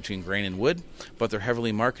balance between grain and wood, but they're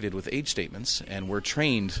heavily marketed with age statements, and we're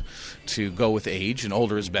trained to go with age, and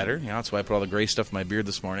older is better. That's why I put all the gray stuff in my beard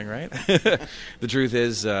this morning, right? The truth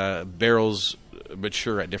is, barrels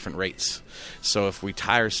mature at different rates. So if we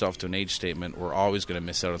tie ourselves to an age statement, we're always going to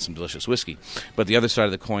miss out on some delicious whiskey. But the other side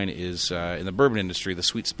of the coin is, in the bourbon industry, the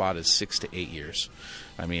sweet spot is 6 to 8 years.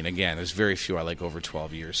 I mean, again, there's very few I like over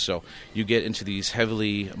 12 years. So you get into these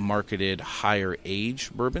heavily marketed higher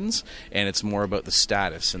age bourbons, and it's more about the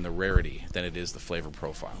status and the rarity than it is the flavor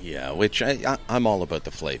profile. Yeah, which I'm all about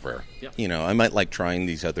the flavor. Yep. I might like trying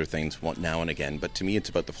these other things now and again, but to me it's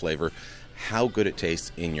about the flavor, how good it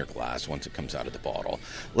tastes in your glass once it comes out of the bottle.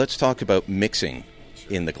 Let's talk about mixing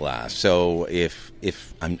in the glass. So if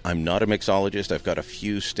I'm not a mixologist, I've got a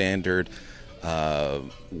few standard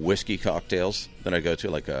whiskey cocktails that I go to,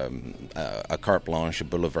 like a Carte Blanche, a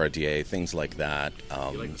Boulevardier, things like that.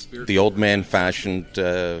 Like the old man fashioned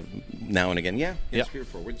now and again. Yeah, spirit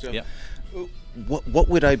forward. So what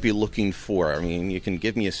would I be looking for? I mean, you can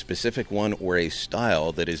give me a specific one or a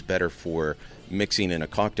style that is better for mixing in a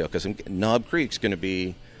cocktail, because Knob Creek's going to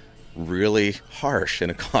be really harsh in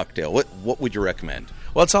a cocktail. What would you recommend?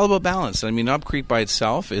 Well, it's all about balance. I mean, Knob Creek by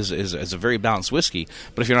itself is a very balanced whiskey,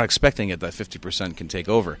 but if you're not expecting it, that 50% can take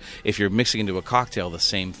over. If you're mixing into a cocktail, the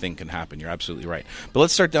same thing can happen. You're absolutely right. But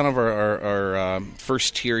let's start down over our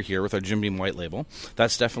first tier here with our Jim Beam White Label.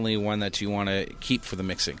 That's definitely one that you want to keep for the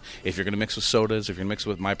mixing. If you're going to mix with sodas, if you're going to mix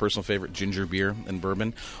with my personal favorite, ginger beer and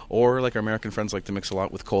bourbon, or like our American friends like to mix a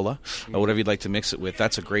lot with cola, whatever you'd like to mix it with,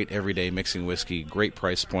 that's a great everyday mixing whiskey, great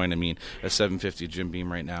price point. I mean, a $7.50 Jim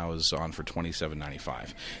Beam right now is on for $27.95.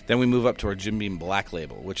 Then we move up to our Jim Beam Black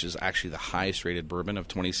Label, which is actually the highest rated bourbon of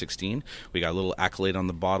 2016. We got a little accolade on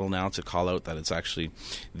the bottle now to call out that it's actually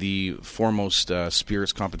the foremost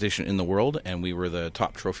spirits competition in the world, and we were the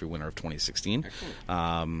top trophy winner of 2016.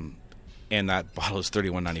 And that bottle is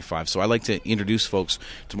 $31.95. So I like to introduce folks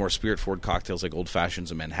to more spirit-forward cocktails like Old Fashions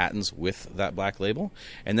and Manhattans with that black label.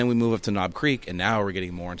 And then we move up to Knob Creek, and now we're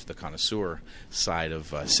getting more into the connoisseur side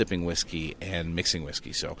of sipping whiskey and mixing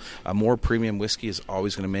whiskey. So a more premium whiskey is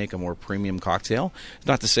always going to make a more premium cocktail.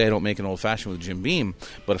 Not to say I don't make an Old Fashioned with Jim Beam,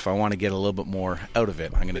 but if I want to get a little bit more out of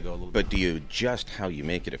it, I'm going to go a little bit. But do you adjust how you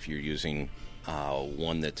make it if you're using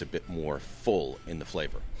one that's a bit more full in the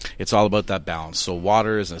flavor? It's all about that balance. So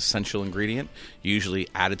water is an essential ingredient, usually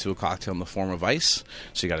added to a cocktail in the form of ice.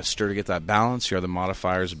 So you got to stir to get that balance. Your other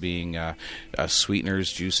modifiers being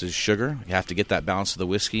sweeteners, juices, sugar. You have to get that balance of the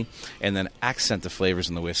whiskey, and then accent the flavors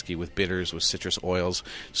in the whiskey with bitters, with citrus oils.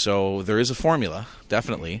 So there is a formula,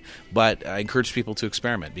 definitely, but I encourage people to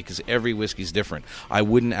experiment because every whiskey is different. I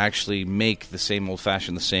wouldn't actually make the same Old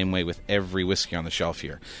Fashioned the same way with every whiskey on the shelf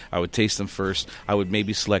here. I would taste them first. I would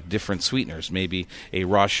maybe select different sweeteners, maybe a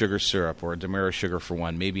raw sugar syrup or a Demerara sugar for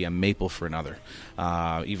one, maybe a maple for another,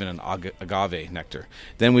 even an agave nectar.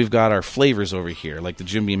 Then we've got our flavors over here, like the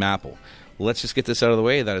Jim Beam apple. Let's just get this out of the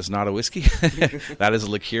way. That is not a whiskey. That is a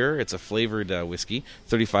liqueur. It's a flavored whiskey,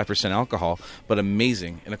 35% alcohol, but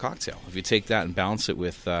amazing in a cocktail. If you take that and balance it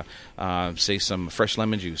with, say, some fresh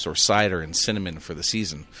lemon juice or cider and cinnamon for the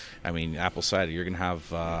season, I mean, apple cider, you're going to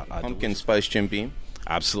have pumpkin spice Jim Beam.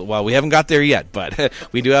 Absolutely. Well, we haven't got there yet, but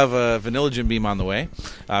we do have a vanilla Jim Beam on the way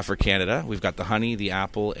for Canada. We've got the honey, the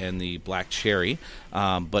apple, and the black cherry.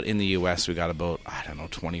 But in the U.S., we got about,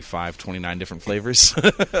 25, 29 different flavors.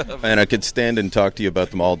 And I could stand and talk to you about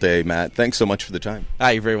them all day, Matt. Thanks so much for the time.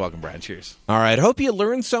 You're very welcome, Brad. Cheers. All right. I hope you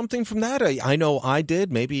learned something from that. I know I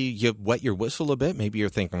did. Maybe you wet your whistle a bit. Maybe you're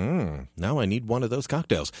thinking, now I need one of those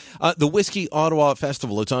cocktails. The Whiskey Ottawa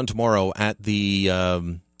Festival, it's on tomorrow at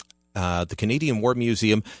the the Canadian War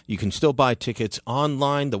Museum. You can still buy tickets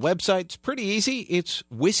online. The website's pretty easy. It's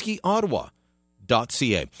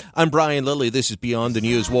whiskey.ottawa.ca. I'm Brian Lilly. This is Beyond the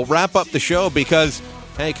News. We'll wrap up the show because,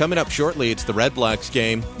 hey, coming up shortly, it's the Red Blacks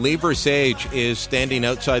game. Lee Versage is standing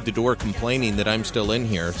outside the door complaining that I'm still in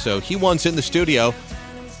here. So he wants in the studio.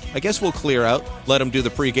 I guess we'll clear out, let him do the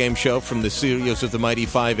pregame show from the studios of the Mighty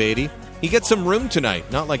 580. He gets some room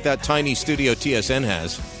tonight, not like that tiny studio TSN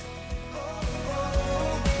has.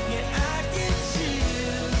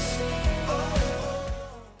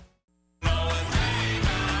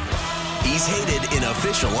 He's hated in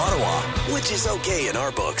official Ottawa, which is okay in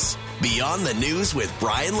our books. Beyond the News with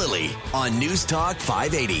Brian Lilly on News Talk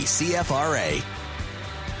 580 CFRA.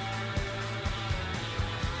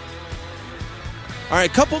 All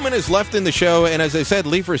right, couple minutes left in the show, and as I said,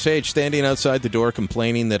 Lee Versage standing outside the door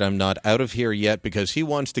complaining that I'm not out of here yet because he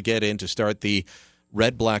wants to get in to start the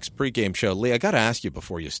Red Blacks pregame show. Lee, I got to ask you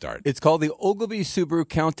before you start. It's called the Ogilvy Subaru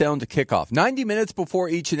Countdown to Kickoff. 90 minutes before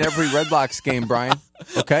each and every Red Blacks game, Brian.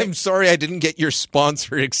 Okay? I'm sorry I didn't get your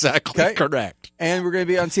sponsor exactly correct. And we're going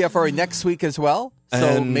to be on CFRA next week as well,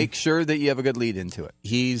 so make sure that you have a good lead into it.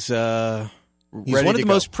 He's one of the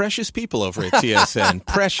most precious people over at TSN.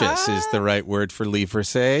 Precious is the right word for Lee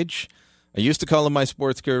Versage. I used to call him my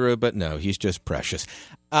sports guru, but no, he's just precious.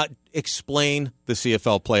 Explain the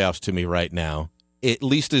CFL playoffs to me right now, at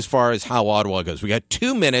least as far as how Ottawa goes. We got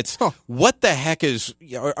 2 minutes. What the heck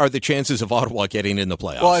are the chances of Ottawa getting in the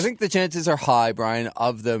playoffs? Well, I think the chances are high, Brian,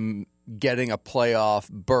 of them getting a playoff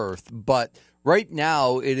berth. But right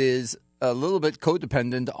now it is a little bit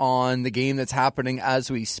codependent on the game that's happening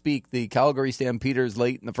as we speak. The Calgary Stampeders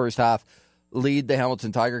late in the first half lead the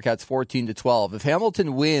Hamilton Tiger Cats 14-12. If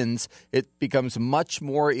Hamilton wins, it becomes much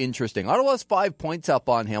more interesting. Ottawa's 5 points up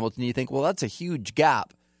on Hamilton. You think, well, that's a huge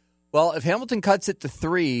gap. Well, if Hamilton cuts it to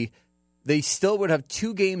 3, they still would have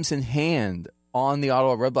 2 games in hand on the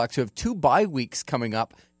Ottawa Red Blacks, who have 2 bye weeks coming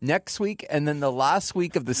up next week and then the last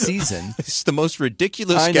week of the season. It's the most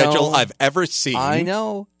ridiculous schedule I've ever seen. I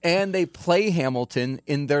know. And they play Hamilton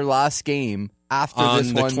in their last game after on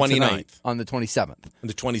this the one 29th. Tonight, on the 27th.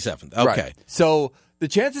 The 27th. Okay. Right. So the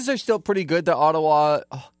chances are still pretty good that Ottawa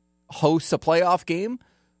hosts a playoff game.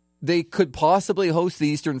 They could possibly host the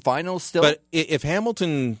Eastern Finals still. But if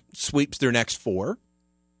Hamilton sweeps their next 4,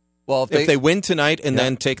 well, if they win tonight and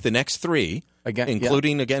then take the next 3,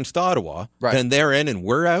 including against Ottawa, then they're in and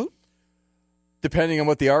we're out? Depending on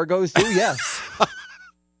what the Argos do, yes.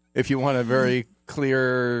 If you want a very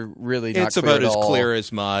clear, really not it's clear about at as all. clear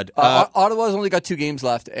as mud. Ottawa's only got 2 games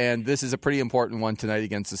left, and this is a pretty important one tonight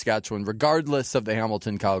against Saskatchewan, regardless of the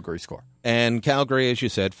Hamilton-Calgary score. And Calgary, as you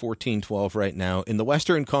said, 14-12 right now. In the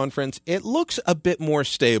Western Conference, it looks a bit more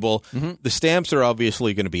stable. Mm-hmm. The Stamps are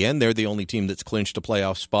obviously going to be in. They're the only team that's clinched a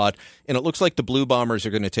playoff spot. And it looks like the Blue Bombers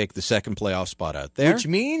are going to take the second playoff spot out there. Which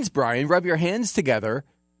means, Brian, rub your hands together,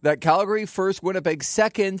 that Calgary first, Winnipeg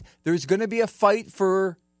second. There's going to be a fight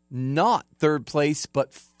for not third place,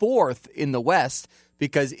 but 4th in the West,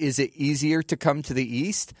 because is it easier to come to the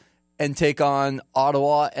East and take on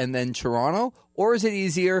Ottawa and then Toronto? Or is it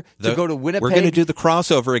easier to go to Winnipeg? We're going to do the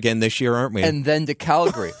crossover again this year, aren't we? And then to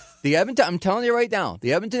Calgary. The Edmonton, I'm telling you right now,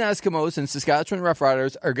 the Edmonton Eskimos and Saskatchewan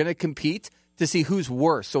Roughriders are going to compete to see who's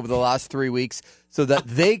worse over the last 3 weeks so that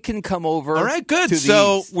they can come over. All right, good.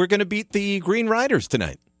 So we're going to beat the Green Riders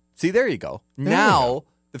tonight. See, there you go. Now,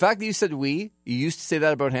 the fact that you said you used to say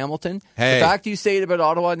that about Hamilton. Hey. The fact that you say it about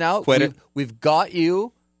Ottawa now, we've got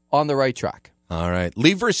you on the right track. All right.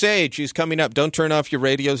 Lee Versage, he's coming up. Don't turn off your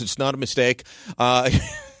radios. It's not a mistake.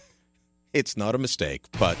 It's not a mistake,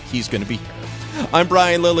 but he's going to be here. I'm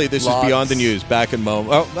Brian Lilly. This is Beyond the News. Back in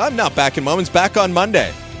moments. Oh, I'm not back in moments. Back on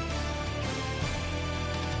Monday.